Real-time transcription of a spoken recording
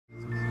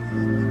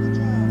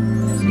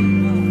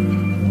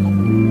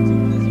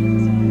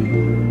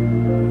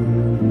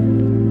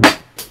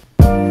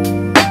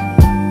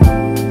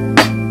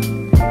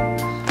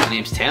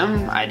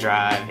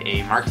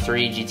Mark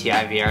III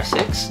GTI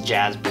VR6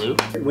 Jazz Blue.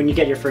 When you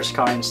get your first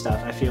car and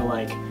stuff, I feel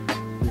like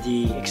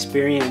the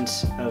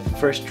experience of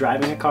first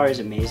driving a car is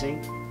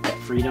amazing, that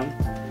freedom.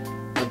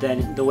 But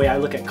then the way I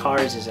look at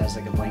cars is as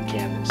like a blank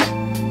canvas.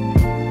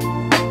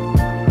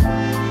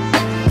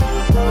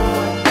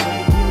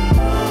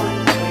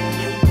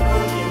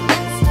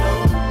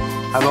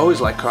 I've always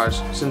liked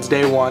cars since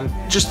day one.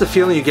 Just the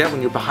feeling you get when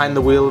you're behind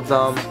the wheel of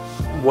them,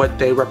 what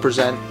they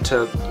represent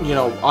to, you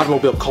know,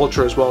 automobile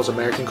culture as well as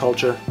American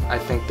culture. I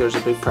think there's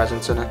a big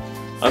presence in it.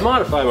 I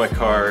modify my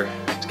car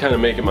to kind of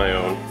make it my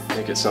own,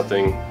 make it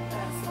something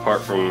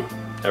apart from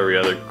every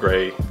other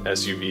gray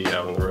SUV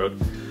out on the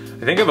road.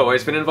 I think I've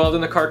always been involved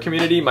in the car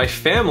community. My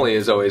family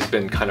has always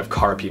been kind of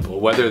car people,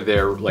 whether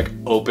they're like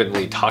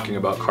openly talking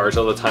about cars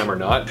all the time or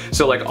not.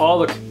 So like all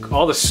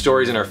the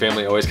stories in our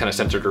family always kind of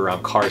centered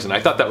around cars, and I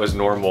thought that was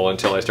normal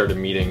until I started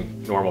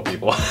meeting normal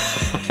people.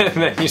 And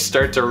then you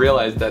start to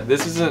realize that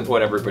this isn't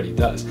what everybody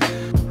does.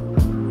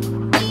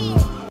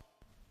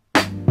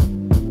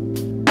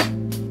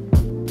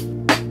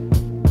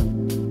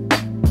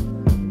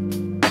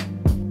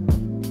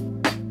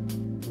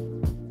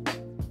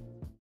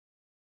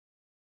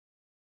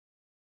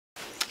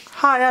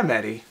 Hi, I'm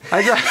Eddie.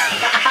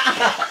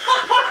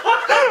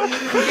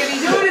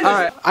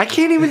 Alright, I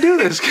can't even do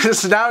this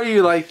because now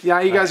you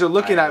guys are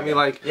looking at me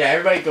like... Yeah,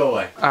 everybody go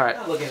away. Alright,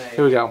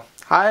 here we go.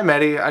 Hi, I'm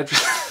Eddie.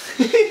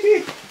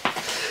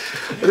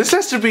 This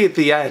has to be at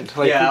the end.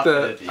 Like,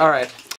 yeah, Alright.